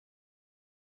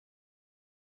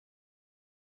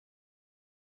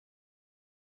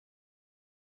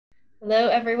Hello,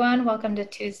 everyone. Welcome to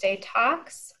Tuesday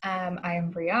Talks. I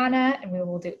am Brianna, and we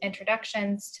will do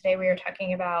introductions. Today, we are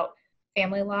talking about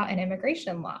family law and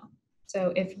immigration law.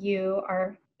 So, if you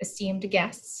are esteemed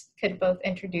guests, could both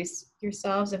introduce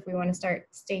yourselves. If we want to start,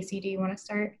 Stacy, do you want to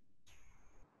start?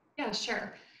 Yeah,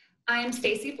 sure. I'm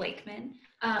Stacy Blakeman.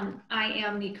 I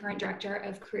am the current director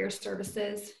of career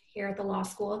services here at the law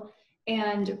school,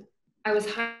 and I was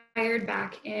hired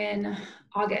back in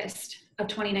August of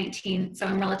 2019. So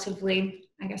I'm relatively,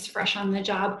 I guess, fresh on the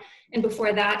job. And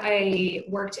before that, I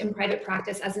worked in private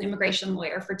practice as an immigration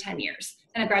lawyer for 10 years,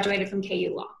 and I graduated from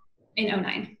KU Law in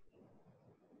 '09.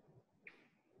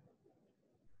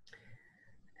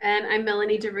 And I'm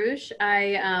Melanie DeRouche.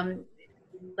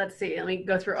 Let's see, let me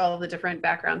go through all of the different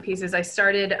background pieces. I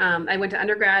went to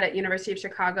undergrad at University of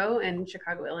Chicago in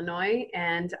Chicago, Illinois,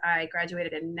 and I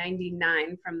graduated in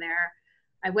 '99 from there.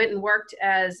 I went and worked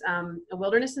as a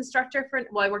wilderness instructor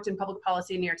I worked in public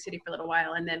policy in New York City for a little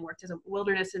while, and then worked as a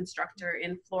wilderness instructor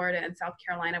in Florida and South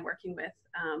Carolina, working with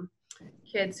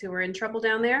kids who were in trouble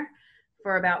down there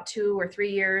for about 2 or 3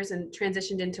 years, and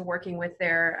transitioned into working with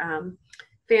their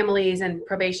families and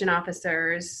probation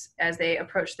officers as they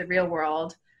approach the real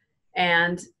world.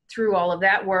 And through all of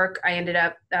that work, I ended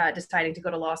up deciding to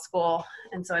go to law school.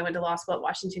 And so I went to law school at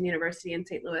Washington University in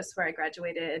St. Louis, where I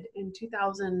graduated in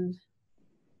 2007.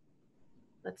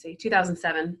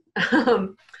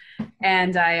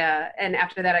 And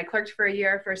after that, I clerked for a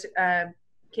year for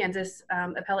Kansas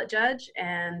appellate judge.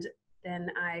 And then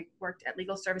I worked at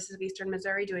Legal Services of Eastern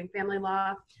Missouri doing family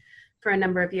law for a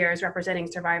number of years,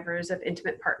 representing survivors of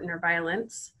intimate partner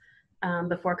violence,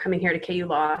 before coming here to KU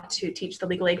Law to teach the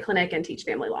legal aid clinic and teach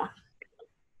family law.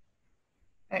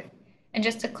 Okay. And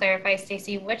just to clarify,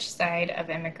 Stacy, which side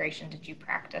of immigration did you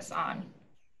practice on?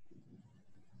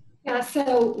 Yeah,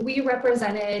 so we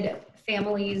represented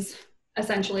families.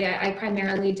 Essentially, I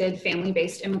primarily did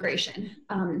family-based immigration.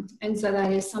 And so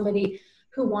that is somebody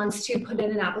who wants to put in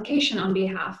an application on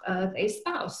behalf of a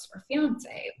spouse or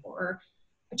fiance or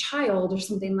a child or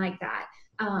something like that.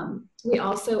 We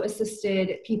also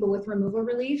assisted people with removal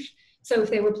relief. So if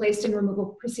they were placed in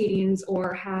removal proceedings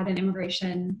or had an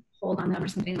immigration hold on them or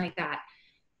something like that,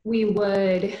 we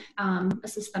would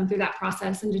assist them through that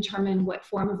process and determine what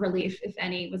form of relief, if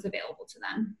any, was available to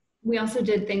them. We also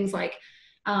did things like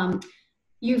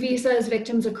U visas,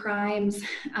 victims of crimes,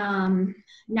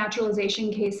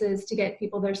 naturalization cases to get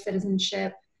people their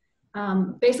citizenship.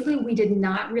 Basically, we did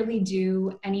not really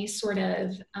do any sort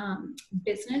of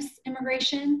business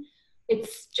immigration.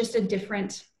 It's just kind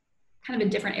of a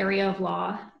different area of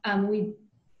law. We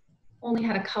only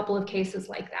had a couple of cases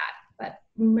like that, but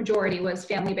majority was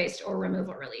family-based or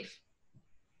removal relief.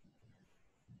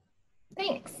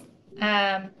 Thanks.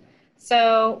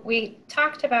 So we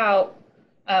talked about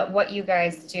what you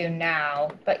guys do now,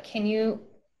 but can you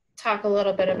talk a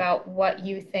little bit about what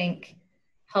you think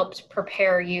helped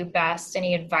prepare you best?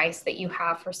 Any advice that you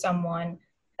have for someone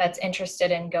that's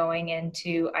interested in going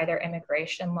into either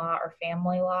immigration law or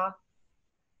family law?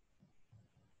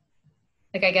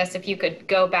 Like, I guess if you could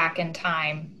go back in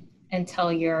time and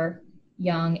tell your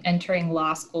young entering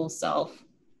law school self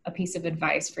a piece of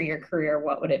advice for your career,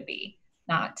 what would it be?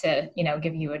 Not to,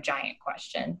 give you a giant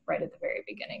question right at the very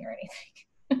beginning or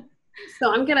anything.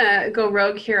 So I'm gonna go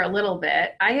rogue here a little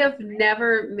bit. I have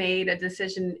never made a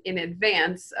decision in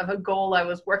advance of a goal I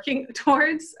was working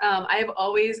towards. I have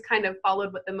always kind of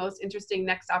followed what the most interesting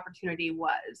next opportunity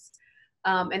was.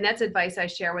 And that's advice I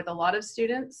share with a lot of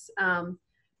students.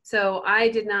 So I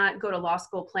did not go to law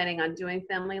school planning on doing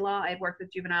family law. I had worked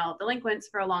with juvenile delinquents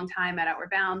for a long time at Outward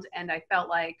Bound, and I felt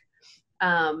like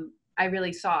I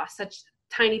really saw such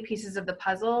tiny pieces of the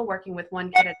puzzle working with one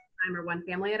kid at a time or one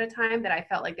family at a time that I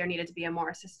felt like there needed to be a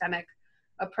more systemic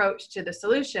approach to the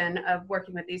solution of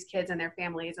working with these kids and their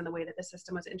families and the way that the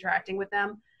system was interacting with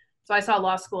them. So I saw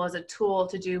law school as a tool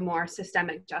to do more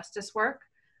systemic justice work.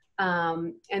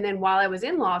 And then while I was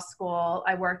in law school,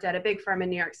 I worked at a big firm in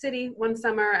New York City one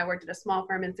summer. I worked at a small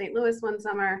firm in St. Louis one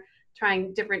summer,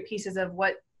 trying different pieces of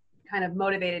what kind of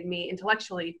motivated me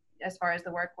intellectually as far as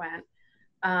the work went.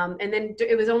 And then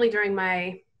it was only during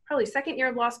my probably second year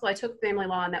of law school, I took family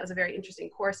law, and that was a very interesting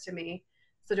course to me.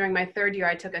 So during my third year,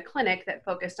 I took a clinic that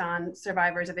focused on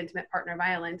survivors of intimate partner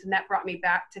violence. And that brought me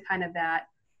back to kind of that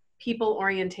people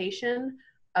orientation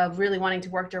of really wanting to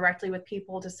work directly with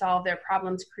people to solve their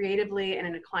problems creatively and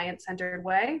in a client-centered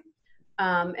way.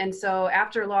 And so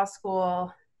after law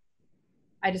school,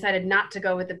 I decided not to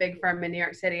go with the big firm in New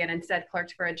York City and instead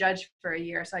clerked for a judge for a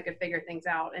year so I could figure things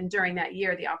out. And during that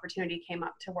year, the opportunity came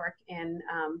up to work in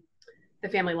the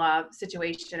family law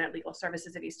situation at Legal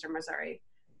Services of Eastern Missouri.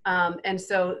 And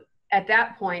so at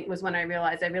that point was when I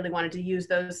realized I really wanted to use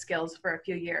those skills for a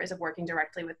few years of working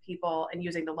directly with people and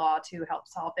using the law to help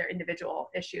solve their individual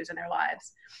issues in their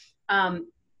lives.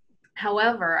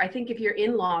 However, I think if you're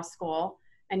in law school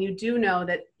and you do know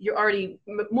that you're already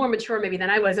more mature maybe than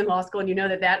I was in law school, and you know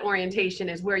that that orientation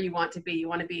is where you want to be. You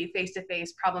want to be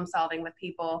face-to-face problem solving with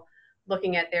people,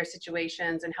 looking at their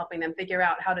situations and helping them figure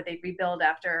out how do they rebuild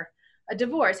after a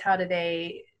divorce, how do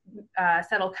they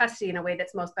settle custody in a way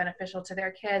that's most beneficial to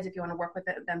their kids, if you want to work with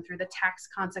them through the tax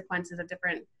consequences of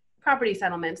different property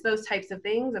settlements, those types of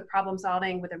things of problem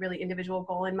solving with a really individual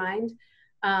goal in mind.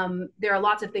 There are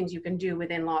lots of things you can do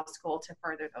within law school to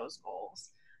further those goals.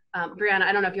 Brianna,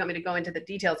 I don't know if you want me to go into the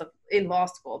details of in law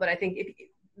school, but I think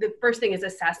the first thing is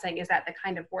assessing, is that the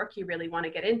kind of work you really want to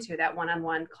get into, that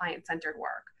one-on-one client-centered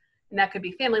work. And that could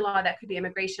be family law, that could be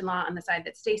immigration law on the side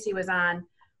that Stacy was on,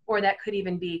 or that could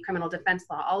even be criminal defense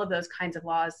law. All of those kinds of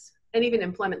laws, and even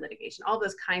employment litigation, all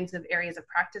those kinds of areas of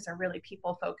practice are really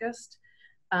people focused,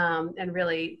 and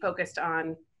really focused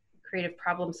on creative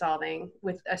problem solving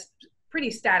with a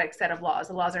pretty static set of laws.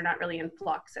 The laws are not really in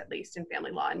flux, at least in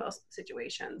family law in most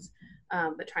situations,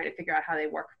 but trying to figure out how they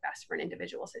work best for an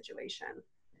individual situation.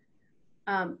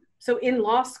 So in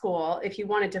law school, if you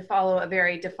wanted to follow a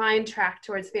very defined track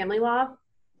towards family law,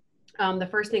 the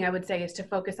first thing I would say is to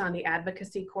focus on the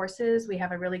advocacy courses. We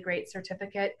have a really great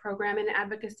certificate program in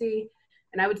advocacy,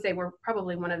 and I would say we're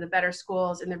probably one of the better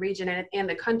schools in the region and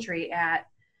the country at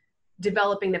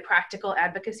developing the practical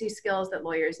advocacy skills that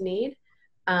lawyers need.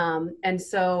 And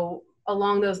so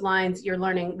along those lines, you're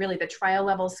learning really the trial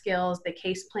level skills, the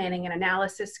case planning and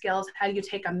analysis skills. How do you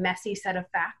take a messy set of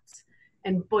facts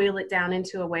and boil it down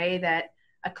into a way that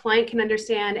a client can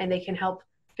understand and they can help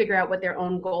figure out what their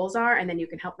own goals are, and then you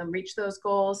can help them reach those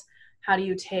goals? How do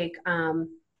you take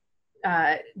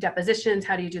depositions?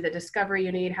 How do you do the discovery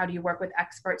you need? How do you work with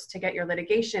experts to get your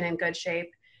litigation in good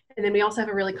shape? And then we also have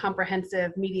a really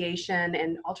comprehensive mediation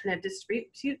and alternate dispute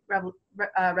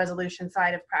resolution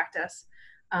side of practice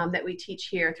that we teach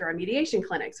here through our mediation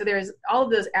clinic. So there's all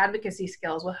of those advocacy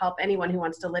skills will help anyone who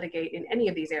wants to litigate in any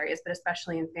of these areas, but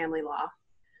especially in family law.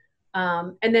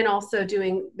 And then also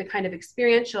doing the kind of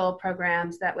experiential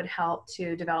programs that would help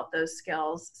to develop those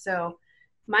skills. So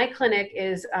my clinic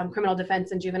is criminal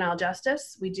defense and juvenile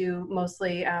justice. We do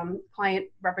mostly client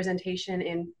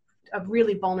representation of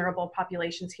really vulnerable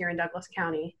populations here in Douglas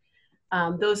County.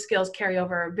 Those skills carry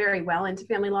over very well into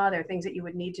family law. They're things that you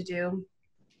would need to do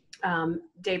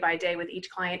day by day with each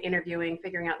client, interviewing,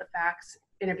 figuring out the facts,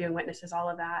 interviewing witnesses, all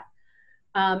of that.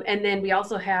 And then we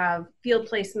also have field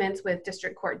placements with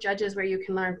district court judges where you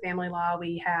can learn family law.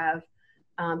 We have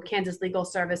Kansas Legal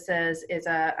Services is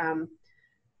a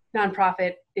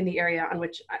nonprofit in the area on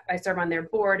which I serve on their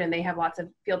board, and they have lots of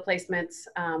field placements.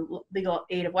 Legal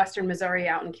Aid of Western Missouri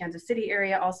out in Kansas City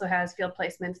area also has field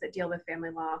placements that deal with family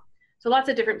law. So lots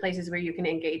of different places where you can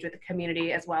engage with the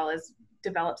community as well as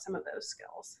develop some of those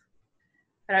skills.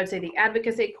 But I would say the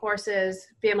advocacy courses,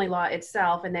 family law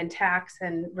itself, and then tax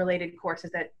and related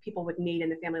courses that people would need in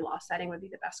the family law setting would be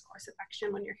the best course of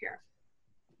action when you're here.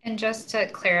 And just to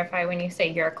clarify, when you say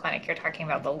your clinic, you're talking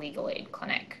about the legal aid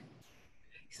clinic.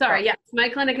 Sorry, yes, my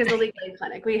clinic is a legal aid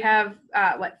clinic. We have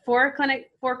four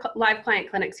live client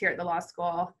clinics here at the law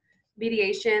school: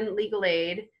 mediation, legal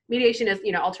aid. Mediation is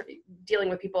dealing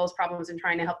with people's problems and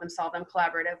trying to help them solve them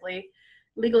collaboratively.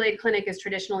 Legal aid clinic is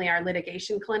traditionally our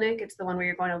litigation clinic. It's the one where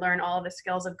you're going to learn all of the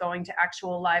skills of going to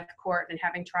actual live court and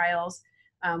having trials.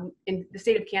 In the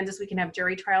state of Kansas, we can have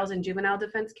jury trials in juvenile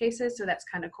defense cases, so that's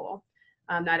kind of cool.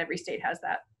 Not every state has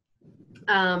that.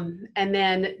 And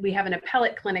then we have an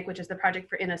appellate clinic, which is the Project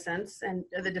for Innocence, and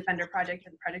the Defender Project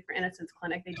and Project for Innocence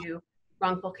clinic. They do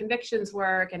wrongful convictions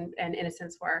work and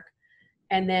innocence work.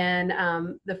 And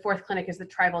then the fourth clinic is the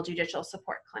Tribal Judicial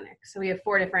Support Clinic. So we have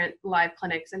 4 different live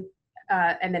clinics, and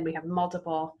then we have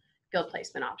multiple field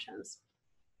placement options.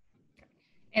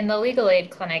 And the legal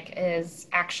aid clinic is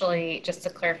actually, just to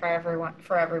clarify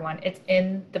for everyone, it's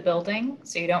in the building,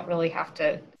 so you don't really have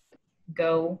to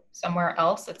go somewhere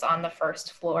else. It's on the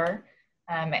first floor.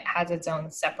 It has its own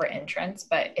separate entrance,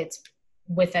 but it's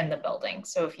within the building.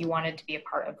 So if you wanted to be a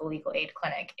part of the legal aid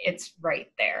clinic, it's right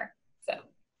there. So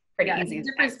pretty easy.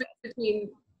 The difference between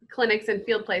clinics and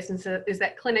field placements is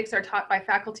that clinics are taught by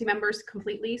faculty members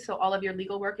completely. So all of your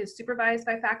legal work is supervised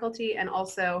by faculty, and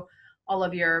also all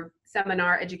of your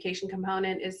seminar education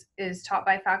component is taught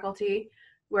by faculty.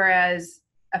 Whereas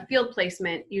a field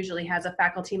placement usually has a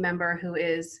faculty member who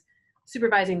is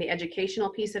supervising the educational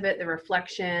piece of it, the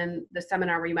reflection, the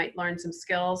seminar where you might learn some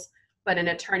skills, but an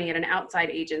attorney at an outside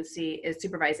agency is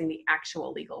supervising the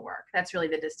actual legal work. That's really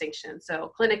the distinction.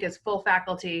 So clinic is full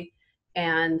faculty,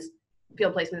 and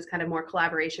field placement is kind of more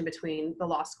collaboration between the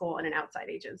law school and an outside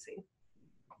agency.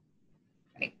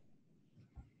 Right.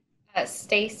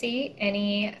 Stacy,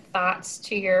 any thoughts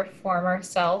to your former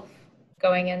self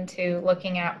going into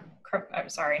looking at,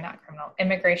 not criminal,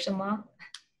 immigration law?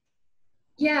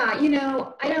 Yeah,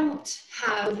 I don't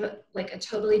have like a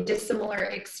totally dissimilar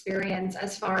experience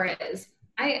as far as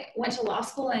I went to law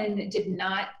school and did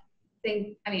not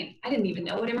think, I didn't even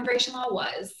know what immigration law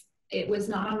was. It was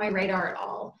not on my radar at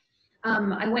all.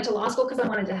 I went to law school because I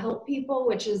wanted to help people,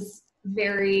 which is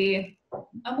very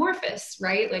amorphous,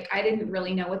 right? Like I didn't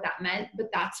really know what that meant, but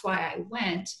that's why I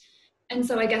went. And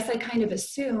so I guess I kind of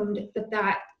assumed that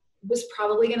that was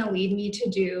probably going to lead me to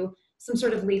do some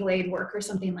sort of legal aid work or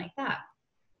something like that,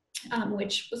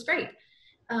 which was great.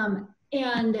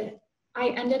 And I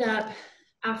ended up,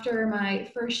 after my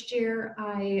first year,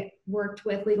 I worked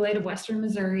with Legal Aid of Western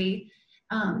Missouri.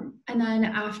 And then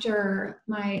after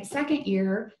my second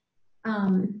year,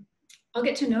 I'll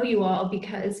get to know you all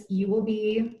because you will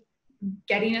be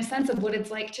getting a sense of what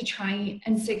it's like to try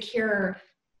and secure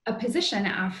a position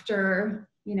after,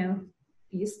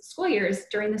 these school years.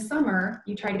 During the summer,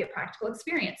 you try to get practical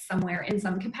experience somewhere in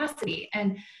some capacity.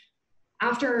 And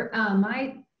after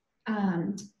my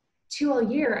 2L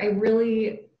year, I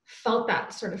really felt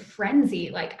that sort of frenzy,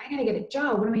 like I gotta get a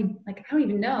job. What am I, like, I don't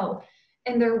even know.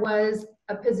 And there was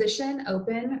a position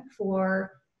open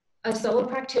for a solo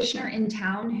practitioner in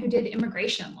town who did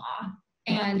immigration law.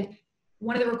 And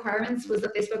one of the requirements was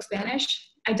that they spoke Spanish.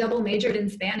 I double majored in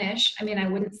Spanish. I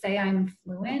wouldn't say I'm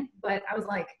fluent, but I was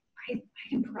like, I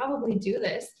can probably do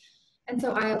this. And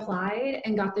so I applied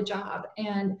and got the job.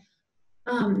 And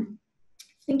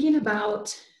thinking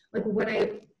about like what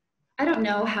I don't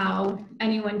know how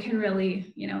anyone can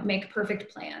really, make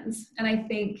perfect plans. And I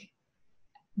think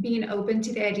being open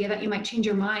to the idea that you might change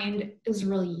your mind is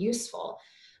really useful.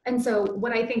 And so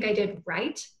what I think I did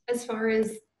right as far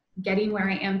as getting where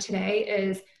I am today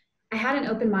is I had an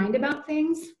open mind about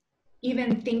things,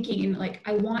 even thinking like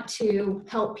I want to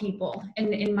help people.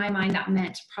 And in my mind, that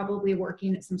meant probably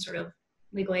working at some sort of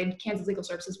legal aid, Kansas Legal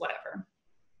Services, whatever.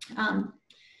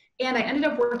 And I ended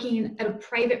up working at a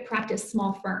private practice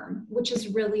small firm, which is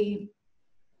really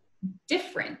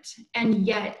different. And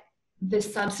yet the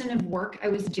substantive work I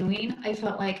was doing, I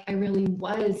felt like I really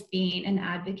was being an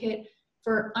advocate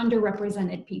for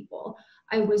underrepresented people.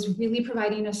 I was really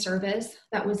providing a service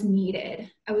that was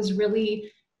needed. I was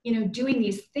really, doing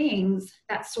these things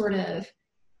that sort of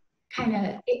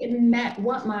it met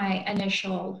what my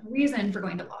initial reason for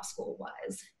going to law school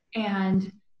was.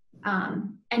 And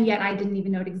yet I didn't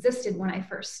even know it existed when I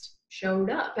first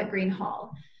showed up at Green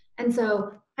Hall. And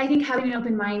so I think having an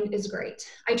open mind is great.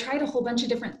 I tried a whole bunch of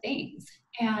different things,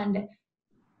 and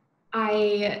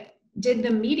I did the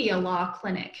media law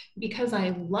clinic because I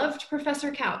loved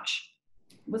Professor Couch.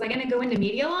 Was I going to go into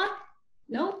media law?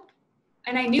 Nope.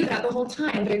 And I knew that the whole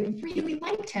time, but I really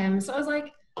liked him. So I was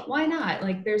like, why not?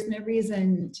 Like, there's no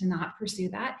reason to not pursue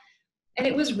that. And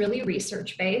it was really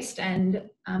research-based and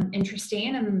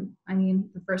interesting. And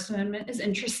the First Amendment is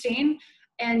interesting.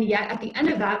 And yet at the end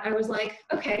of that, I was like,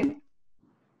 okay,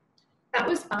 that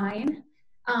was fine.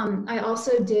 I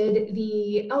also did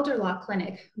the Elder Law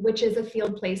Clinic, which is a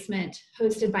field placement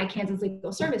hosted by Kansas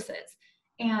Legal Services.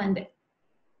 And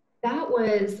that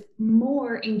was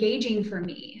more engaging for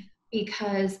me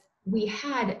because we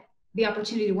had the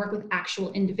opportunity to work with actual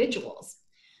individuals.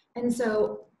 And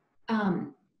so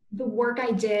the work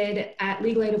I did at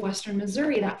Legal Aid of Western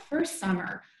Missouri that first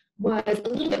summer was a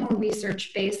little bit more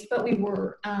research-based, but we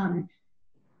were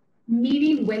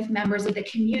meeting with members of the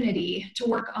community to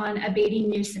work on abating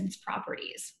nuisance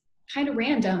properties. Kind of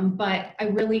random, but I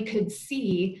really could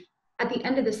see at the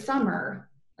end of the summer,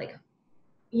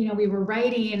 we were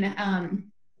writing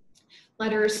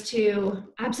letters to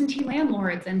absentee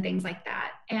landlords and things like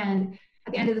that. And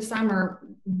at the end of the summer,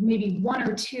 maybe one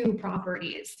or two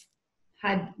properties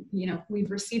had,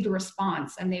 we've received a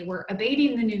response and they were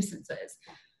abating the nuisances.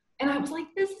 And I was like,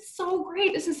 this is so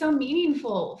great. This is so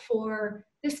meaningful for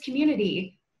this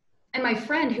community. And my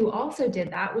friend who also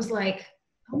did that was like,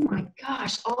 oh my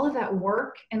gosh, all of that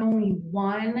work and only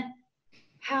one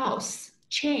house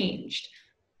changed.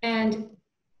 And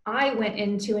I went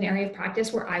into an area of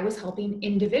practice where I was helping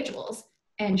individuals,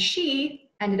 and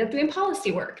she ended up doing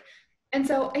policy work. And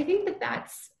so I think that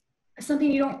that's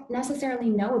something you don't necessarily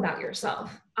know about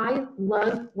yourself. I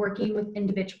love working with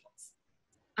individuals.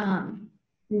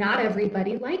 Not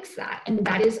everybody likes that, and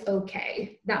that is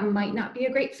okay. That might not be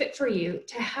a great fit for you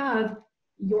to have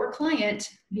your client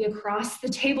be across the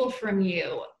table from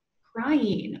you,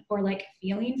 crying or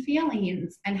feeling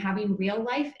feelings and having real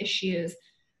life issues.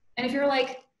 And if you're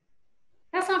like,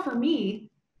 that's not for me.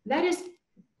 That is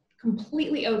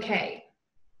completely okay.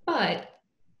 But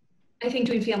I think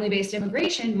doing family-based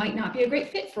immigration might not be a great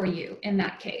fit for you in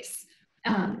that case.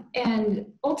 And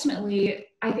ultimately,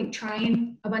 I think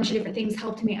trying a bunch of different things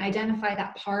helped me identify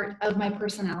that part of my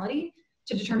personality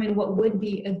to determine what would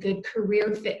be a good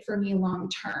career fit for me long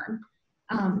term.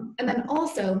 And then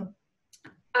also,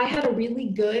 I had a really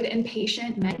good and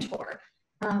patient mentor.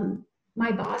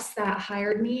 My boss that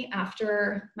hired me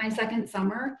after my second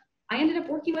summer, I ended up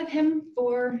working with him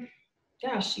for,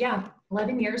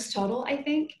 11 years total, I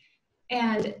think.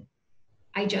 And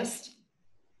I just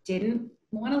didn't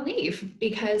want to leave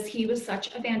because he was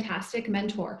such a fantastic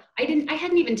mentor. I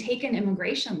hadn't even taken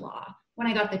immigration law when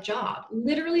I got the job.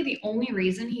 Literally the only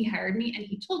reason he hired me, and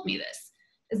he told me this,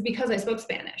 is because I spoke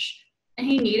Spanish. And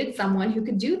he needed someone who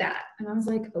could do that. And I was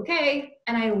like, okay.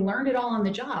 And I learned it all on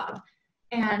the job.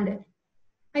 And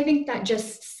I think that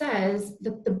just says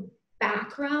that the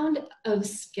background of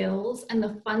skills and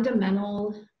the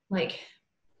fundamental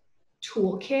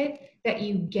toolkit that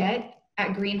you get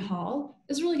at Green Hall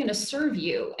is really going to serve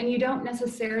you. And you don't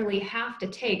necessarily have to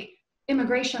take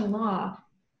immigration law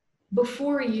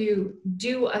before you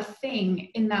do a thing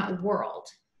in that world,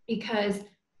 because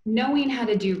knowing how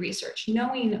to do research,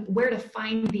 knowing where to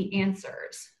find the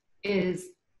answers is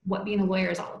what being a lawyer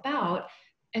is all about.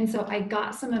 And so I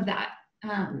got some of that,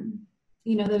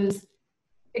 those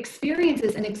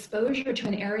experiences and exposure to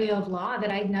an area of law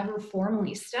that I'd never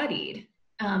formally studied.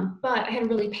 But I had a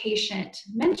really patient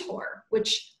mentor,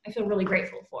 which I feel really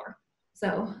grateful for.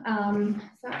 So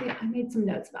I made some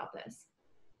notes about this.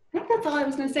 I think that's all I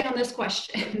was going to say on this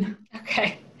question.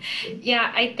 Okay.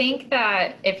 Yeah, I think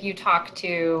that if you talk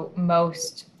to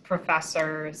most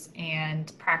professors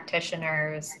and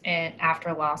practitioners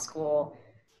after law school,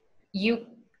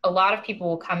 a lot of people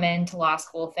will come into law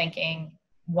school thinking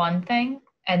one thing,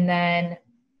 and then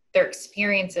their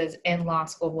experiences in law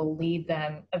school will lead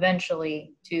them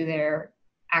eventually to their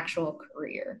actual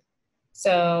career.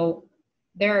 So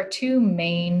there are two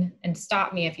main, and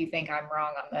stop me if you think I'm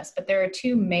wrong on this, but there are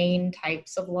two main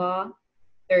types of law.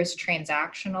 There's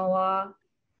transactional law,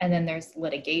 and then there's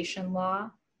litigation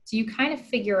law. So you kind of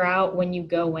figure out when you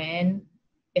go in,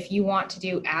 if you want to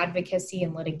do advocacy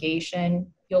and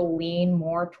litigation, you'll lean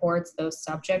more towards those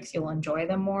subjects. You'll enjoy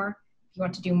them more. If you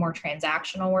want to do more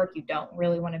transactional work, you don't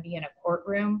really want to be in a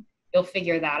courtroom, you'll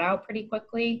figure that out pretty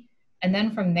quickly. And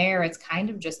then from there, it's kind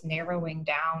of just narrowing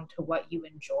down to what you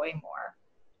enjoy more.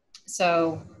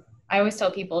 So I always tell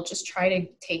people, just try to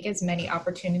take as many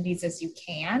opportunities as you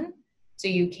can so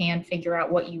you can figure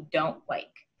out what you don't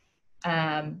like.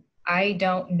 I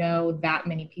don't know that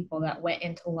many people that went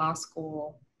into law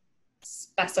school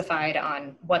specified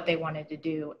on what they wanted to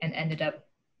do and ended up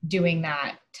doing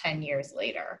that 10 years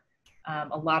later.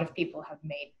 A lot of people have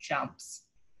made jumps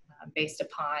based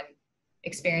upon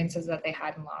experiences that they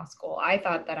had in law school. I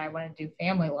thought that I wanted to do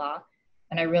family law,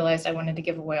 and I realized I wanted to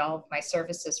give away all of my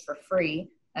services for free.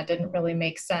 That didn't really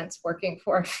make sense working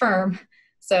for a firm.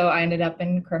 So I ended up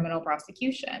in criminal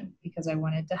prosecution because I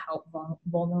wanted to help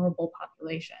vulnerable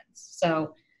populations.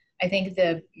 So I think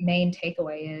the main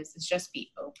takeaway is just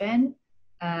be open.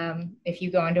 If you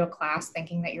go into a class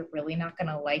thinking that you're really not going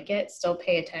to like it, still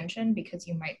pay attention because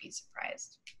you might be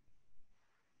surprised.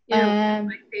 One of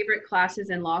my favorite classes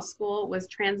in law school was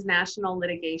transnational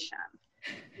litigation.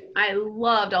 I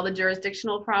loved all the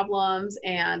jurisdictional problems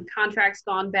and contracts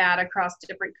gone bad across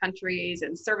different countries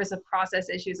and service of process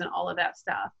issues and all of that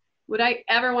stuff. Would I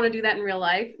ever want to do that in real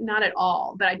life? Not at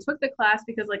all. But I took the class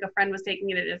because a friend was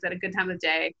taking it. It was at a good time of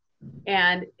day.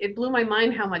 And it blew my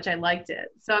mind how much I liked it.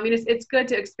 So, I mean, it's good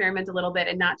to experiment a little bit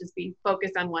and not just be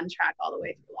focused on one track all the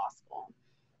way through law school.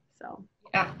 So.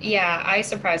 Yeah, I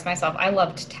surprised myself. I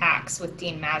loved tax with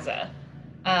Dean Mazza.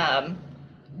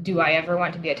 Do I ever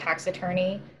want to be a tax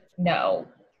attorney? No.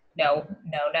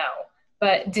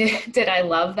 But did I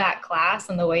love that class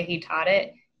and the way he taught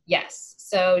it? Yes.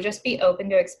 So just be open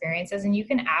to experiences, and you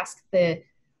can ask the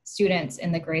students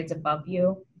in the grades above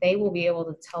you. They will be able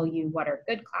to tell you what are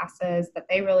good classes that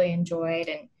they really enjoyed,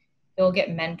 and you'll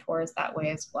get mentors that way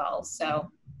as well.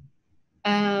 So,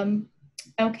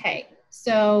 okay.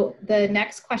 So the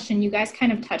next question, you guys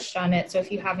kind of touched on it. So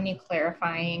if you have any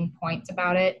clarifying points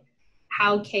about it,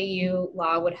 how KU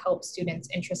law would help students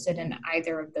interested in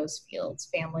either of those fields,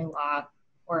 family law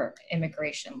or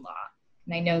immigration law.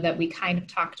 And I know that we kind of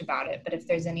talked about it, but if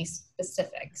there's any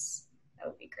specifics, that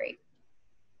would be great.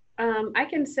 I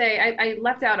can say I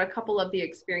left out a couple of the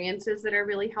experiences that are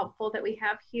really helpful that we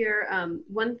have here.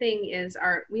 One thing is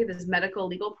we have this medical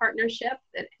legal partnership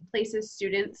that places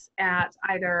students at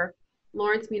either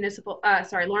Lawrence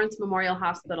Memorial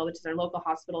Hospital, which is our local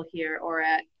hospital here, or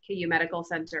at KU Medical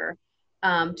Center,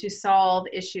 to solve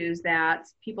issues that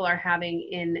people are having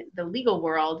in the legal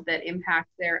world that impact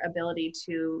their ability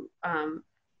to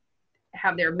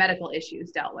have their medical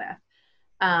issues dealt with.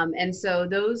 And so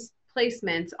those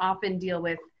placements often deal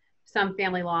with some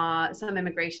family law, some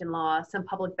immigration law, some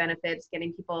public benefits,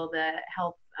 getting people the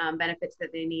health benefits that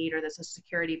they need or the Social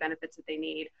Security benefits that they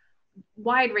need,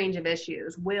 wide range of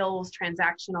issues, wills,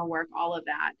 transactional work, all of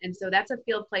that. And so that's a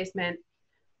field placement.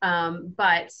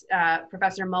 But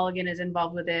Professor Mulligan is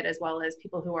involved with it, as well as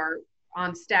people who are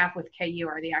on staff with KU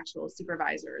are the actual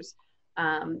supervisors.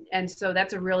 And so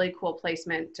that's a really cool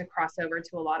placement to cross over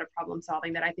to a lot of problem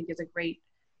solving that I think is a great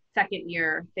second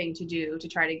year thing to do, to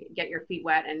try to get your feet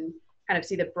wet and kind of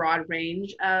see the broad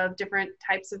range of different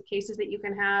types of cases that you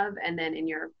can have. And then in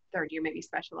your third year, maybe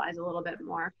specialize a little bit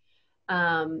more.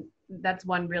 That's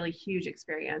one really huge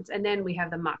experience. And then we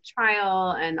have the mock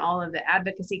trial and all of the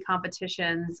advocacy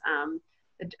competitions.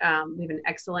 We have an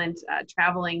excellent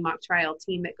traveling mock trial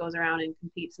team that goes around and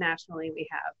competes nationally. We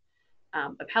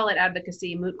have appellate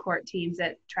advocacy, moot court teams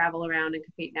that travel around and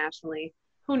compete nationally.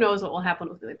 Who knows what will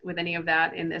happen with any of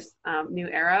that in this new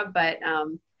era, but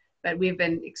we've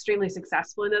been extremely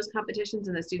successful in those competitions,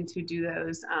 and the students who do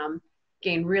those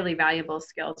gain really valuable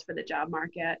skills for the job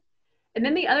market. And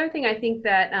then the other thing I think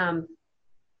that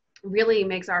really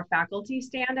makes our faculty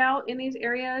stand out in these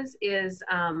areas is,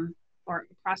 or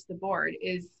across the board,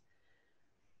 is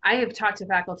I have talked to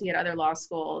faculty at other law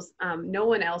schools. No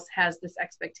one else has this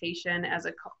expectation as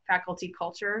a faculty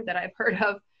culture that I've heard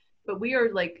of, but we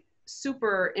are like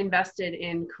super invested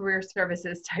in career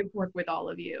services type work with all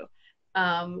of you.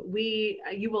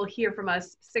 You will hear from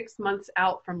us 6 months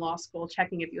out from law school,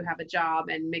 checking if you have a job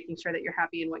and making sure that you're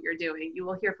happy in what you're doing. You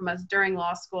will hear from us during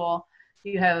law school.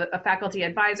 You have a faculty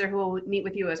advisor who will meet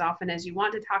with you as often as you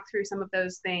want to talk through some of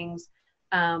those things.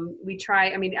 We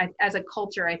try, as a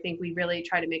culture, I think we really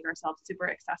try to make ourselves super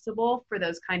accessible for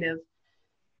those kind of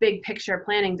big picture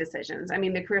planning decisions. I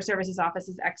mean, the Career Services Office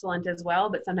is excellent as well,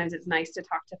 but sometimes it's nice to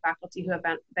talk to faculty who have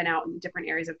been out in different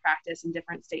areas of practice in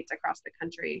different states across the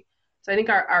country. So I think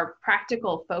our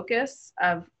practical focus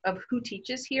of who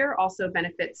teaches here also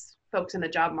benefits folks in the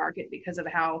job market because of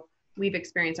how we've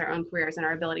experienced our own careers and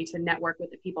our ability to network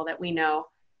with the people that we know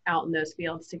out in those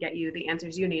fields to get you the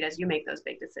answers you need as you make those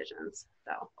big decisions.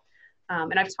 So,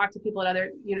 and I've talked to people at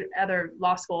other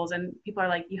law schools, and people are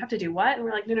like, you have to do what? And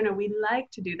we're like, no, we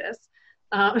like to do this.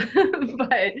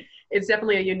 But it's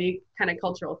definitely a unique kind of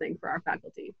cultural thing for our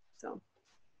faculty, so.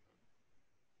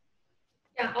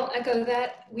 Yeah, I'll echo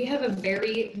that. We have a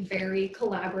very, very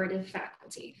collaborative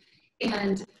faculty.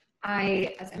 And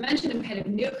as I mentioned, I'm kind of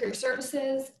new career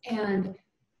services, and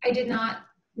I did not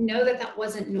know that that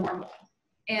wasn't normal.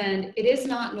 And it is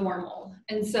not normal.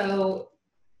 And so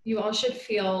you all should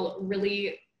feel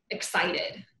really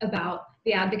excited about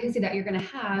the advocacy that you're going to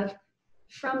have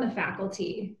from the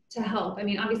faculty to help. I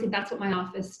mean, obviously that's what my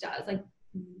office does. Like,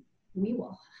 we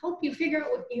will help you figure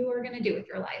out what you are going to do with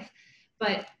your life.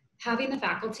 But having the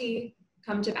faculty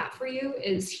come to bat for you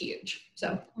is huge.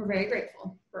 So we're very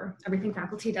grateful for everything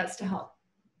faculty does to help.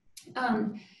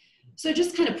 So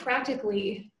just kind of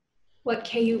practically what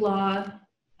KU Law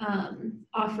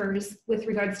offers with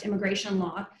regards to immigration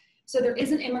law. So there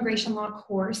is an immigration law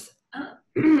course,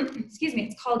 excuse me,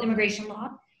 it's called Immigration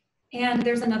Law. And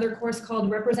there's another course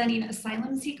called Representing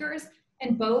Asylum Seekers,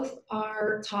 and both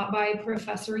are taught by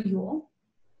Professor Yule.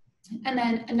 And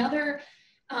then another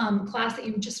class that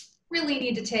you just really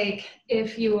need to take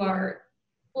if you are,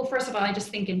 well, first of all, I just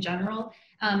think in general,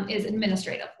 is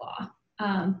administrative law,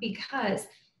 because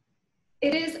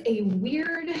it is a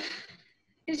weird,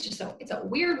 it's a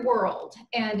weird world,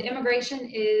 and immigration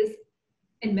is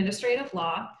administrative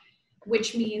law,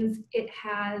 which means it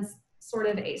has sort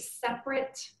of a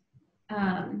separate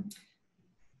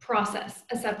process,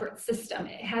 a separate system.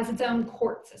 It has its own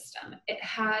court system. It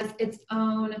has its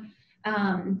own,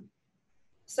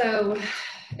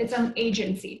 its own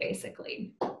agency,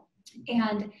 basically.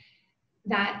 And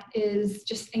that is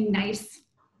just a nice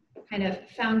kind of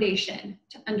foundation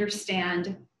to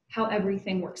understand how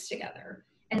everything works together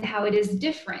and how it is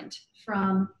different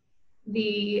from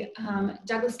the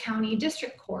Douglas County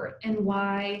District Court and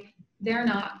why they're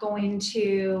not going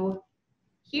to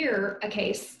hear a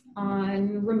case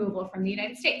on removal from the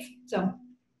United States. So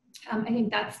I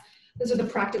think those are the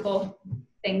practical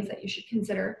things that you should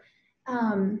consider.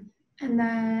 And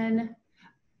then,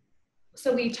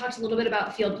 so we talked a little bit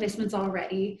about field placements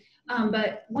already,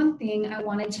 but one thing I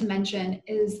wanted to mention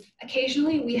is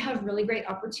occasionally we have really great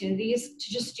opportunities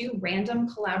to just do random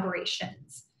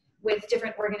collaborations with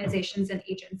different organizations and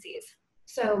agencies.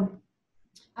 So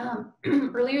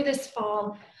earlier this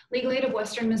fall, Legal Aid of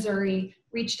Western Missouri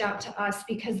reached out to us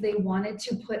because they wanted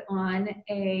to put on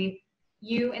a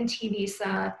U and T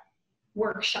visa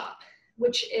workshop,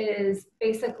 which is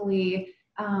basically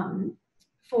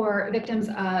for victims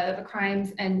of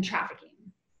crimes and trafficking.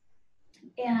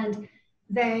 And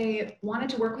they wanted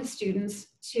to work with students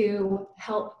to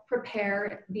help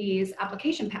prepare these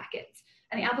application packets.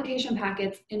 And the application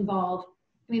packets involve,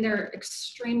 I mean, they're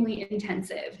extremely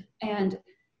intensive, and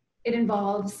it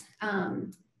involves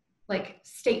like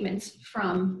statements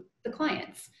from the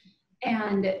clients.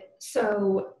 And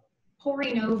so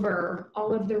pouring over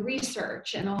all of the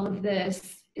research and all of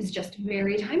this is just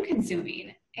very time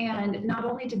consuming. And not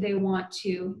only did they want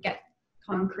to get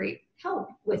concrete help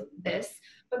with this,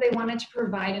 but they wanted to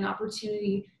provide an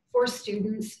opportunity for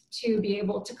students to be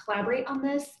able to collaborate on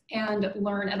this and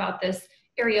learn about this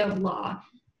area of law.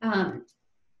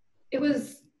 It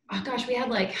was, oh gosh, we had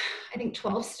like, I think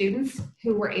 12 students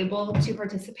who were able to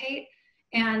participate.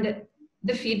 And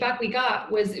the feedback we got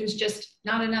was it was just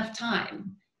not enough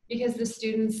time because the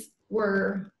students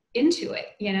were into it,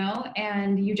 you know,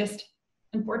 and you just,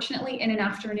 unfortunately, in an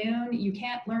afternoon, you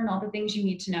can't learn all the things you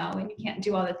need to know and you can't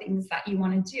do all the things that you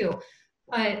want to do.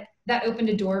 But that opened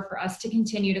a door for us to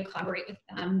continue to collaborate with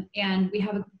them. And we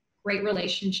have a great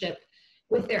relationship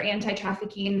with their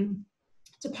anti-trafficking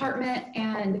department.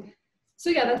 And so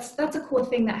yeah, that's a cool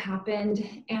thing that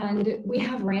happened. And we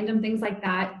have random things like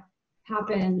that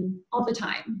happen all the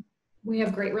time. We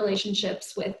have great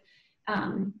relationships with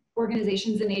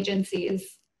organizations and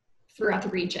agencies throughout the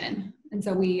region. And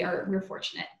so we're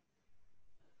fortunate.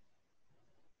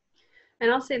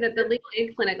 And I'll say that the Legal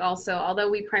Aid Clinic also, although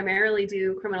we primarily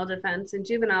do criminal defense and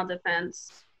juvenile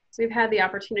defense, we've had the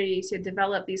opportunity to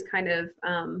develop these kind of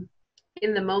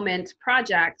in the moment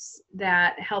projects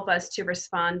that help us to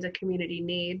respond to community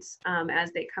needs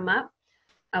as they come up.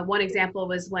 One example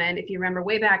was when, if you remember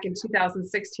way back in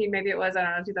 2016, maybe it was, I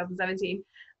don't know, 2017,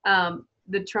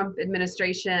 the Trump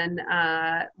administration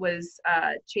was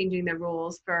changing the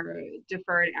rules for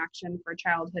deferred action for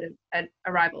childhood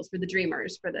arrivals for the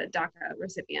Dreamers, for the DACA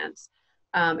recipients,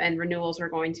 and renewals were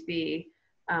going to be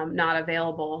not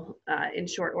available in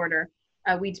short order.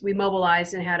 We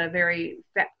mobilized and had a very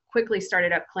quickly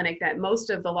started up clinic that most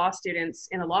of the law students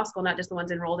in the law school, not just the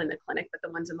ones enrolled in the clinic, but the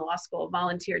ones in the law school,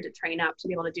 volunteered to train up to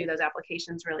be able to do those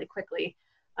applications really quickly.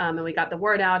 And we got the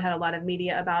word out, had a lot of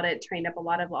media about it, trained up a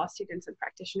lot of law students and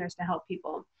practitioners to help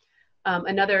people.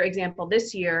 Another example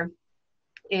this year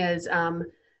is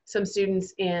some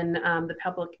students in the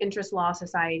Public Interest Law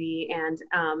Society and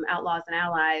Outlaws and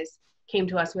Allies came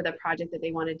to us with a project that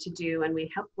they wanted to do, and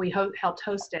we helped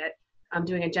host it,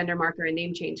 doing a gender marker and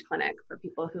name change clinic for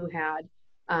people who had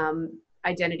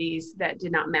identities that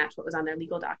did not match what was on their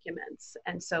legal documents.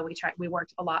 And so we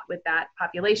worked a lot with that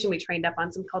population. We trained up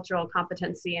on some cultural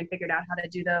competency and figured out how to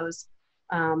do those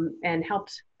and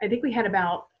helped. I think we had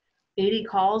about 80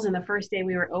 calls in the first day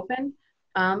we were open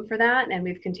for that. And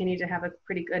we've continued to have a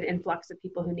pretty good influx of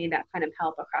people who need that kind of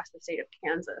help across the state of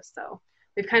Kansas. So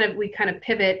we kind of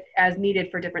pivot as needed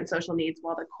for different social needs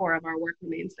while the core of our work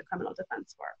remains the criminal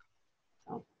defense work.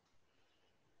 So.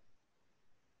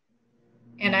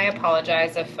 And I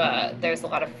apologize if there's a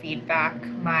lot of feedback.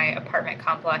 My apartment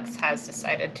complex has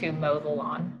decided to mow the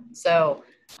lawn, so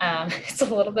it's a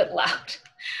little bit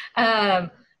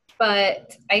loud.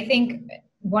 But I think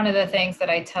one of the things that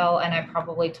I tell, and I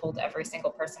probably told every single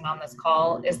person on this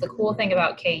call, is the cool thing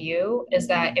about KU is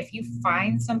that if you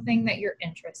find something that you're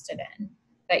interested in,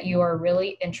 that you are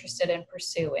really interested in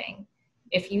pursuing,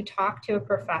 if you talk to a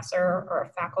professor or a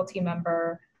faculty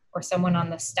member or someone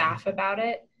on the staff about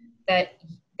it, that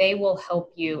they will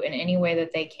help you in any way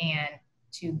that they can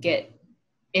to get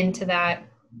into that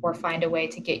or find a way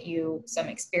to get you some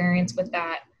experience with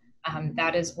that.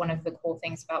 That is one of the cool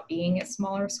things about being a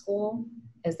smaller school,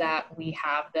 is that we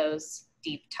have those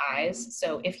deep ties.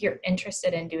 So if you're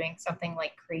interested in doing something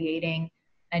like creating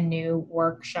a new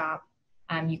workshop,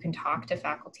 you can talk to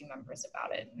faculty members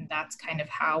about it. And that's kind of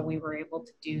how we were able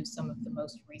to do some of the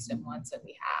most recent ones that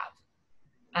we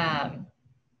have.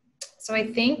 So I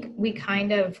think we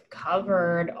kind of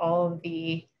covered all of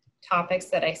the topics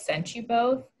that I sent you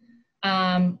both.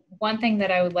 One thing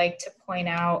that I would like to point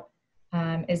out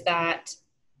is that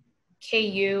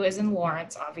KU is in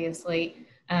Lawrence, obviously.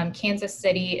 Kansas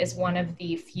City is one of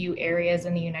the few areas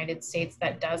in the United States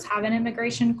that does have an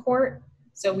immigration court.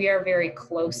 So we are very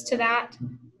close to that,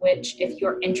 which if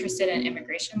you're interested in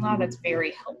immigration law, that's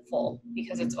very helpful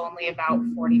because it's only about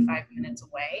 45 minutes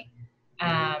away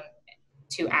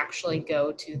to actually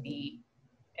go to the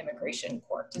immigration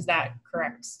court. Is that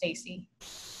correct, Stacy?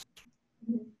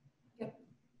 Yep.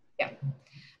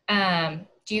 Yeah.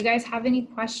 Do you guys have any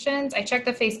questions? I checked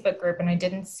the Facebook group and I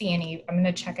didn't see any. I'm going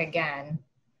to check again.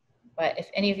 But if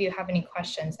any of you have any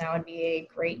questions, now would be a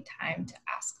great time to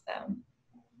ask them.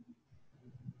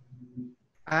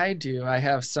 I do. I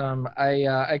have some.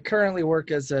 I currently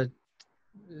work as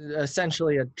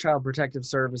essentially a child protective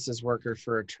services worker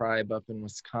for a tribe up in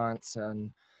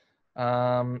Wisconsin.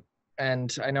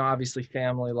 And I know obviously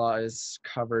family law is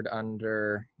covered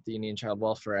under the Indian Child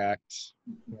Welfare Act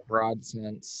in a broad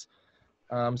sense.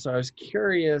 So I was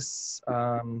curious,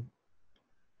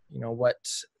 what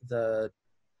the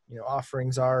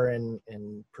offerings are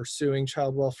in pursuing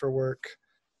child welfare work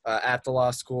at the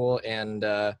law school, and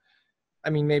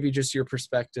maybe just your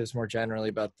perspectives more generally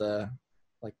about the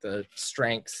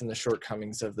strengths and the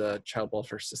shortcomings of the child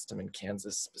welfare system in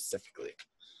Kansas specifically.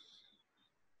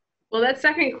 Well, that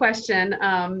second question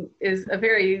is a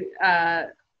very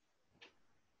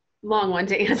long one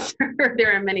to answer.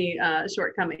 There are many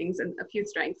shortcomings and a few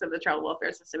strengths of the child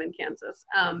welfare system in Kansas.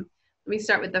 Let me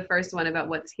start with the first one about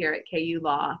what's here at KU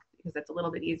Law, because that's a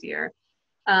little bit easier.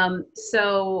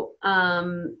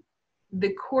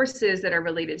 The courses that are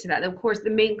related to that, the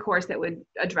main course that would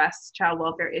address child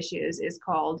welfare issues is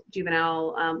called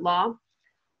Juvenile Law.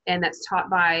 And that's taught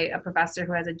by a professor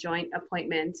who has a joint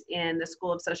appointment in the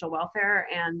School of Social Welfare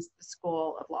and the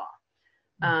School of Law.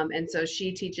 And so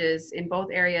she teaches in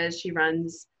both areas. She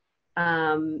runs,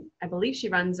 I believe she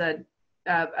runs a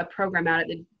program out at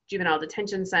the Juvenile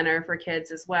Detention Center for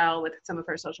kids as well with some of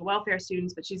her social welfare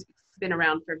students, but she's been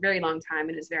around for a very long time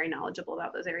and is very knowledgeable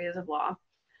about those areas of law.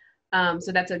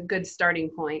 So that's a good starting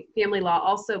point. Family law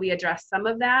also, we address some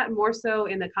of that, more so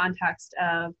in the context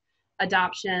of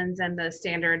adoptions and the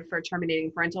standard for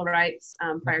terminating parental rights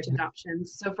prior to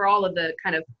adoptions. So for all of the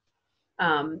kind of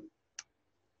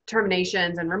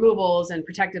terminations and removals and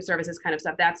protective services kind of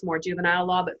stuff, that's more juvenile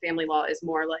law, but family law is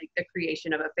more like the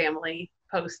creation of a family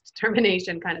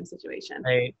post-termination kind of situation.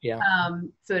 Right, yeah.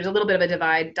 So there's a little bit of a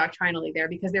divide doctrinally there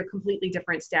because they're completely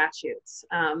different statutes.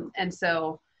 And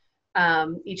so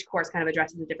each course kind of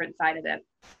addresses a different side of it.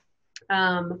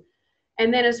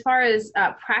 And then as far as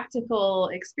practical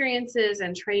experiences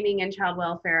and training in child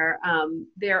welfare,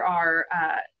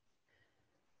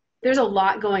 there's a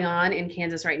lot going on in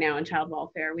Kansas right now in child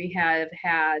welfare. We have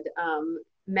had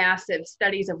massive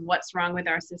studies of what's wrong with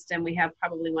our system. We have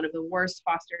probably one of the worst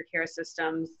foster care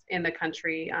systems in the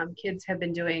country. Kids have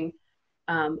been doing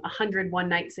 101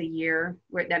 nights a year,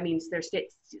 where that means they're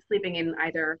sleeping in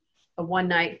either a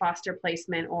one-night foster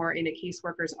placement or in a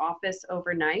caseworker's office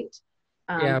overnight.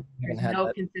 There's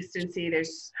no consistency.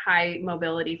 There's high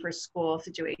mobility for school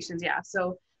situations. Yeah.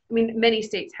 So, I mean, many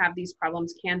states have these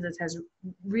problems. Kansas has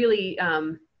really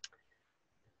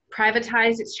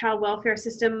privatized its child welfare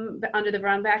system under the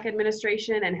Brownback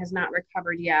administration and has not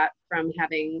recovered yet from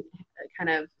having kind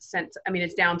of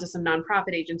it's down to some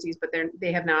nonprofit agencies, but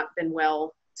they have not been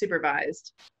well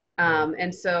supervised.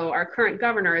 And so our current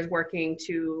governor is working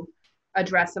to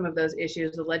address some of those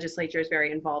issues. The legislature is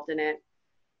very involved in it.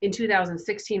 In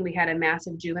 2016, we had a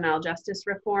massive juvenile justice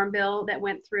reform bill that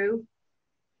went through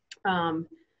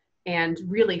and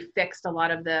really fixed a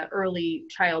lot of the early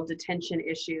child detention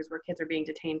issues where kids are being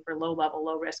detained for low-level,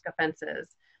 low-risk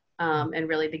offenses. And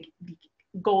really the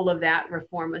goal of that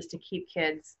reform was to keep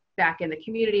kids back in the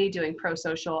community doing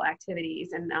pro-social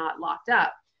activities and not locked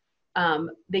up.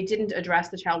 They didn't address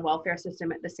the child welfare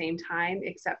system at the same time,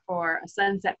 except for a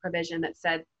sunset provision that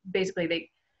said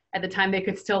basically at the time they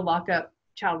could still lock up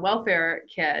child welfare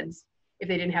kids if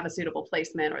they didn't have a suitable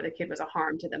placement or the kid was a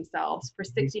harm to themselves for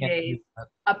 60 days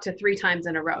up to 3 times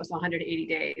in a row, so 180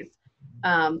 days.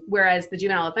 Whereas the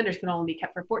juvenile offenders could only be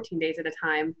kept for 14 days at a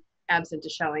time, absent a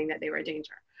showing that they were a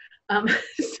danger.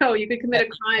 So you could commit a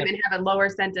crime and have a lower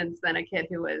sentence than a kid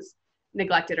who was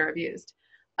neglected or abused.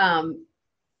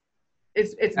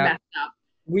 It's messed up.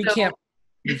 We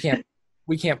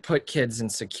can't put kids in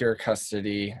secure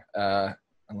custody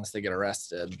unless they get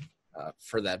arrested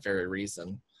for that very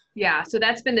reason. Yeah, so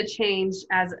that's been the change,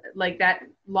 as like that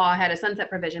law had a sunset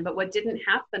provision, but what didn't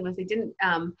happen was they didn't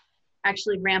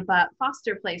actually ramp up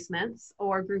foster placements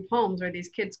or group homes where these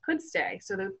kids could stay.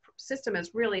 So the system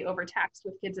is really overtaxed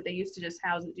with kids that they used to just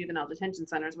house at juvenile detention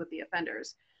centers with the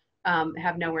offenders,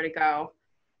 have nowhere to go.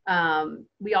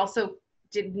 We also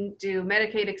didn't do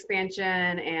Medicaid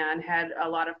expansion and had a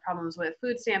lot of problems with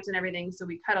food stamps and everything. So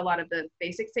we cut a lot of the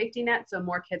basic safety net. So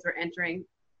more kids were entering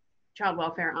child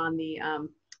welfare on the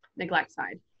neglect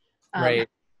side. Right.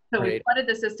 So we flooded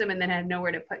the system and then had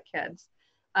nowhere to put kids.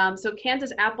 So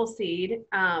Kansas Appleseed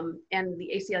and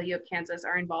the ACLU of Kansas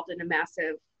are involved in a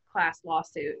massive class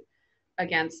lawsuit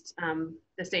against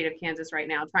the state of Kansas right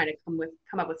now, trying to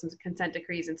come up with some consent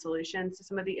decrees and solutions to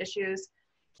some of the issues,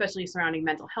 especially surrounding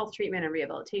mental health treatment and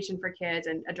rehabilitation for kids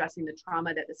and addressing the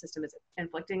trauma that the system is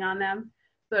inflicting on them.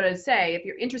 So to say, if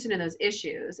you're interested in those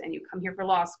issues and you come here for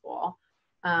law school,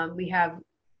 we have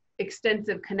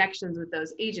extensive connections with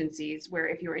those agencies where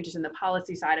if you're interested in the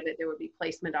policy side of it, there would be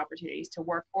placement opportunities to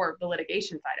work, or the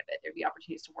litigation side of it, there'd be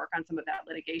opportunities to work on some of that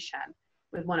litigation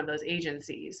with one of those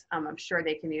agencies. I'm sure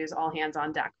they can use all hands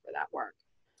on deck for that work.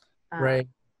 Right.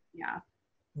 Yeah.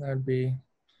 That would be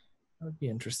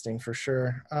interesting for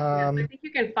sure. Yeah, I think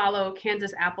you can follow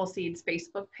Kansas Appleseed's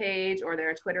Facebook page or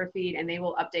their Twitter feed, and they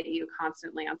will update you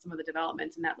constantly on some of the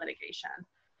developments in that litigation.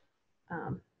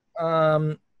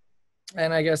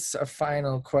 And I guess a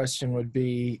final question would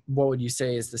be, what would you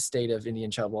say is the state of Indian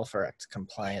Child Welfare Act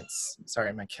compliance?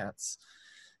 Sorry, my cat's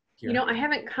here. You know, I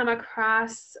haven't come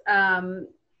across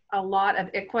a lot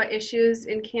of ICWA issues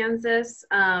in Kansas.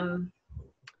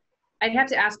 I'd have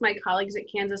to ask my colleagues at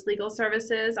Kansas Legal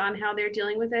Services on how they're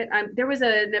dealing with it. There was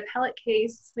an appellate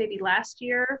case maybe last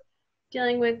year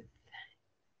dealing with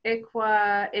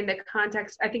ICWA in the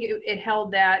context, I think it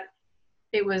held that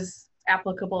it was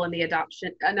applicable in the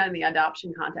adoption, not in the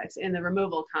adoption context, in the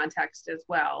removal context as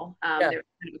well.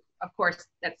 Of course,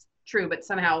 that's true, but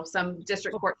somehow some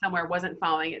district court somewhere wasn't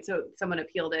following it. So someone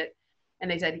appealed it and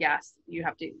they said, yes, you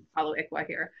have to follow ICWA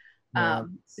here. Yeah,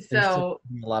 So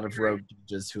a lot of rogue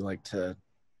judges who like to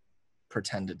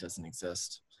pretend it doesn't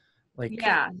exist. Like,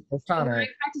 yeah, when I O'Connor.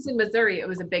 practiced in Missouri, it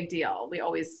was a big deal. We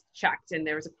always checked, and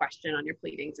there was a question on your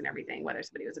pleadings and everything, whether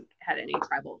somebody had any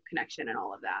tribal connection and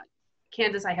all of that.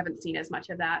 Kansas, I haven't seen as much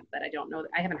of that, but I don't know.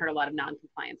 I haven't heard a lot of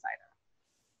non-compliance either.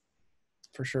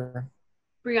 For sure.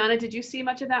 Brianna, did you see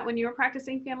much of that when you were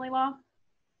practicing family law?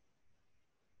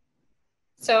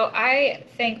 So I,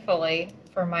 thankfully,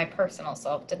 for my personal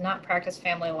self, did not practice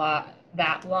family law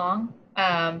that long.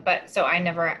 But so I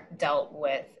never dealt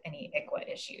with any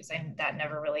ICWA issues, and that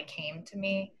never really came to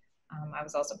me. I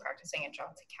was also practicing in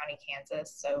Johnson County,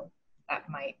 Kansas, so that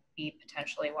might be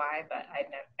potentially why, but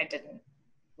I didn't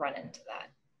run into that.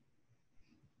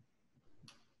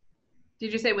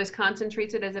 Did you say Wisconsin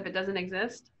treats it as if it doesn't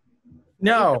exist?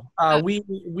 No,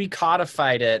 we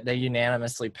codified it. They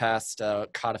unanimously passed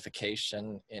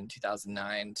codification in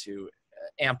 2009 to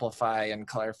amplify and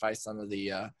clarify some of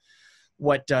the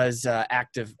what does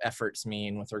active efforts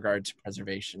mean with regard to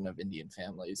preservation of Indian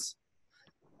families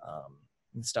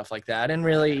and stuff like that, and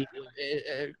really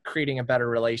creating a better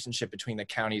relationship between the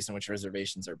counties in which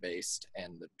reservations are based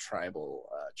and the tribal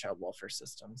child welfare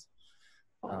systems.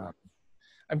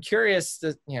 I'm curious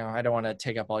that, I don't want to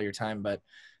take up all your time, but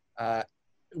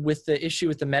with the issue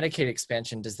with the Medicaid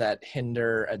expansion, does that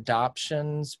hinder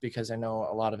adoptions? Because I know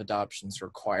a lot of adoptions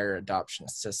require adoption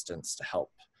assistance to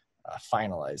help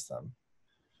finalize them.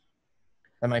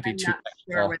 That might be I'm too not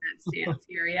sure where that stands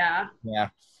here. Yeah. Yeah.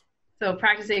 So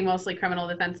practicing mostly criminal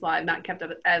defense law, I've not kept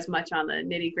up as much on the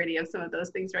nitty gritty of some of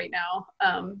those things right now.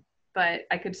 But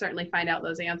I could certainly find out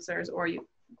those answers, or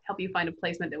help you find a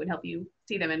placement that would help you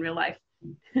see them in real life.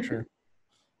 Sure.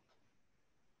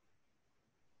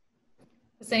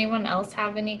 Does anyone else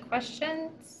have any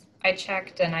questions? I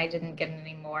checked and I didn't get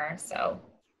any more, so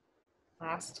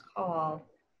last call.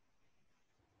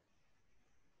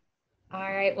 All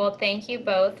right, well, thank you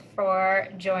both for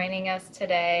joining us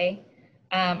today.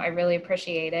 I really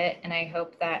appreciate it, and I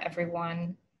hope that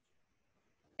everyone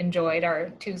enjoyed our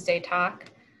Tuesday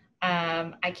talk.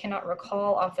 I cannot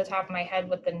recall off the top of my head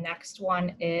what the next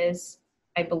one is.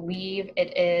 I believe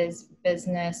it is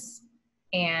business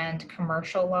and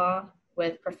commercial law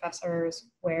with Professors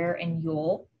Ware and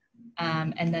Yule.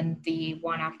 And then the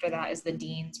one after that is the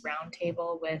Dean's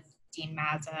Roundtable with Dean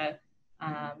Mazza,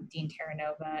 Dean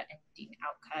Terranova, and Dean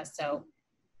Outka. So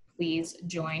please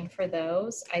join for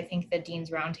those. I think the Dean's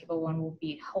Roundtable one will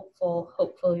be helpful.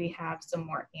 Hopefully we have some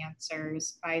more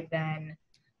answers by then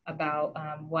about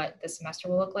what the semester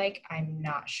will look like. I'm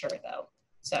not sure though.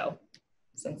 So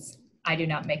since I do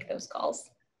not make those calls.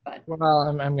 But well,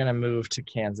 I'm going to move to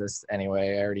Kansas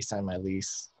anyway. I already signed my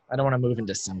lease. I don't want to move in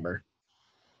December.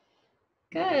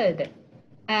 Good.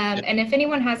 And if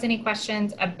anyone has any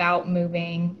questions about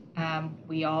moving,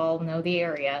 we all know the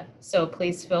area. So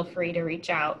please feel free to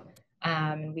reach out.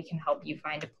 We can help you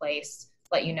find a place,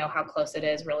 let you know how close it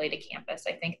is really to campus.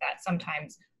 I think that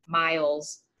sometimes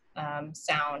miles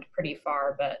sound pretty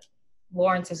far, but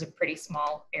Lawrence is a pretty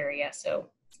small area, so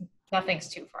nothing's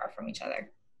too far from each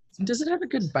other. Does it have a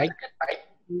good bike?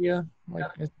 Yeah, like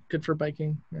it's good for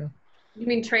biking. Yeah. You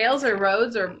mean trails or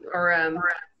roads or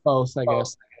both, I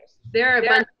guess. There are a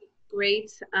bunch of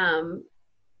great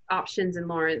options in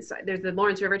Lawrence. There's the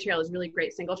Lawrence River Trail is really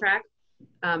great single track.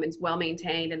 It's well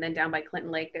maintained. And then down by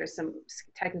Clinton Lake, there's some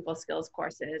technical skills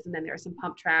courses. And then there are some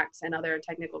pump tracks and other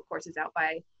technical courses out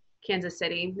by Kansas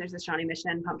City. There's the Shawnee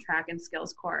Mission pump track and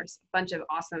skills course, a bunch of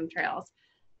awesome trails.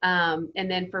 And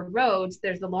then for roads,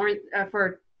 there's the Lawrence,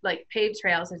 for like paved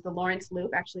trails, there's the Lawrence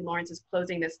Loop. Actually, Lawrence is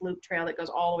closing this loop trail that goes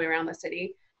all the way around the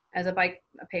city as a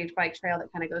paved bike trail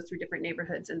that kind of goes through different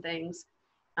neighborhoods and things.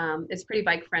 It's pretty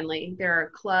bike friendly. There are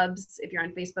clubs. If you're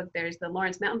on Facebook, there's the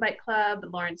Lawrence Mountain Bike Club, the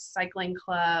Lawrence Cycling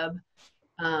Club.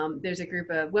 There's a group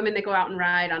of women that go out and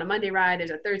ride on a Monday ride.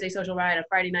 There's a Thursday social ride, a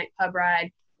Friday night pub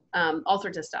ride, all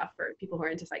sorts of stuff for people who are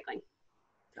into cycling.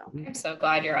 So I'm so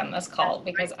glad you're on this call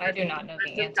because I do not know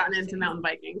the I've answer. gotten into mountain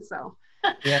biking, so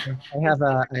Yeah, I have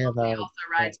a he also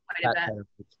rides quite a fat bit. tire.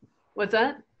 What's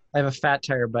that? I have a fat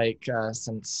tire bike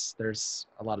since there's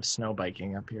a lot of snow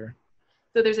biking up here.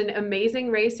 So there's an amazing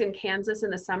race in Kansas in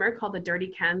the summer called the Dirty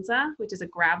Kansas, which is a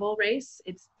gravel race.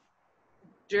 It's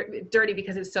dirty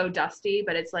because it's so dusty,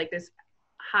 but it's like this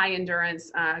high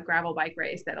endurance gravel bike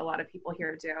race that a lot of people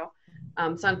here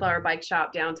do. Sunflower Bike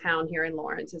Shop downtown here in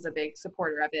Lawrence is a big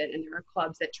supporter of it, and there are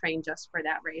clubs that train just for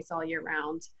that race all year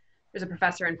round. There's a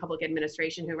professor in public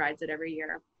administration who rides it every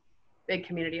year. Big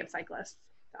community of cyclists,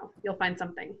 so you'll find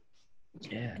something.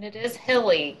 Yeah. And it is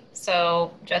hilly,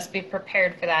 so just be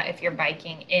prepared for that if you're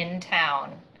biking in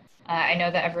town. I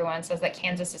know that everyone says that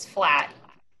Kansas is flat,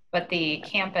 but the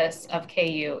campus of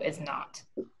KU is not.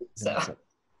 So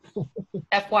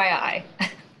FYI.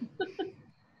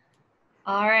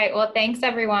 All right, well, thanks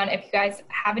everyone. If you guys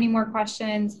have any more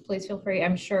questions, please feel free.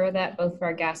 I'm sure that both of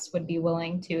our guests would be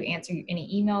willing to answer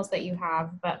any emails that you have,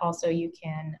 but also you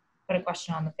can put a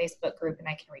question on the Facebook group and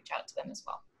I can reach out to them as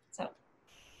well. So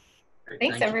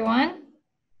thanks everyone.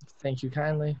 Thank you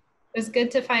kindly. It was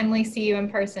good to finally see you in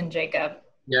person, Jacob.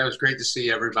 Yeah, it was great to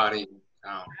see everybody.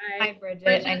 Hi,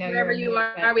 Bridget. I know wherever you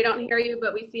are, we don't hear you,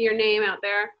 but we see your name out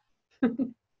there.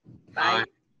 Bye.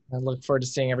 I look forward to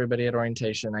seeing everybody at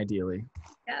orientation, ideally.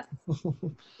 Yes.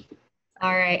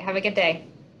 All right. Have a good day.